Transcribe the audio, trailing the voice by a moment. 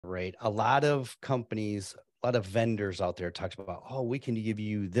right? A lot of companies, a lot of vendors out there talks about, oh, we can give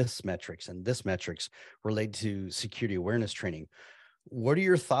you this metrics and this metrics related to security awareness training. What are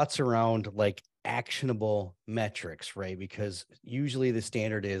your thoughts around like actionable metrics, right? Because usually the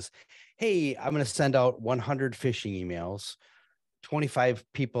standard is, hey, I'm going to send out 100 phishing emails, 25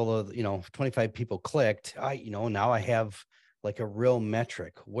 people, 25 people clicked. Now I have like a real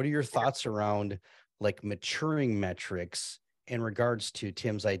metric. What are your thoughts around like maturing metrics in regards to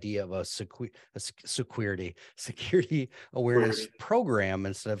Tim's idea of security awareness Clarity. program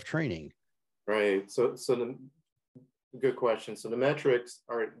instead of training? Right. So the good question. So the metrics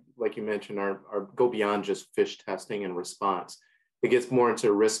are, like you mentioned, are go beyond just fish testing and response. It gets more into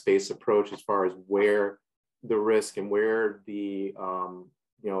a risk-based approach as far as where the risk and where the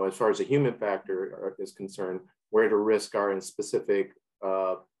as far as the human factor is concerned, where the risks are in specific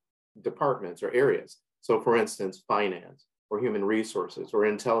departments or areas. So, for instance, finance or human resources or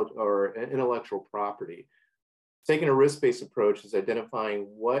intellectual property. Taking a risk-based approach is identifying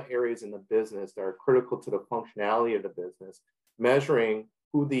what areas in the business that are critical to the functionality of the business, measuring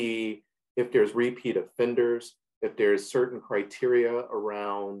if there's repeat offenders, if there's certain criteria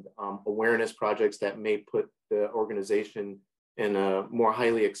around awareness projects that may put the organization in a more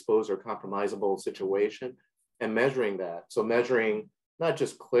highly exposed or compromisable situation, and measuring that. So measuring not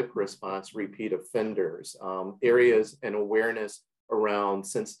just click response, repeat offenders, areas and awareness around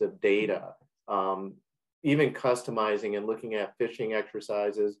sensitive data, even customizing and looking at phishing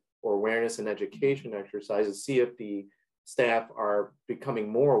exercises or awareness and education exercises, see if the staff are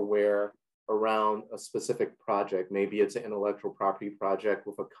becoming more aware around a specific project. Maybe it's an intellectual property project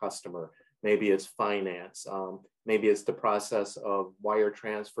with a customer. Maybe it's finance. Maybe it's the process of wire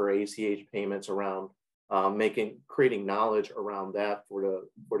transfer, ACH payments around creating knowledge around that for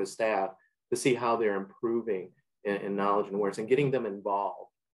the staff to see how they're improving in knowledge and awareness and getting them involved.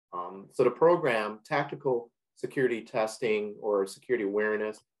 So the program, tactical security testing or security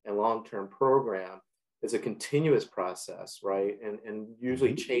awareness and long-term program is a continuous process, right? And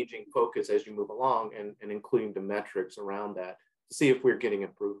usually changing focus as you move along and including the metrics around that to see if we're getting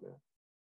improvement.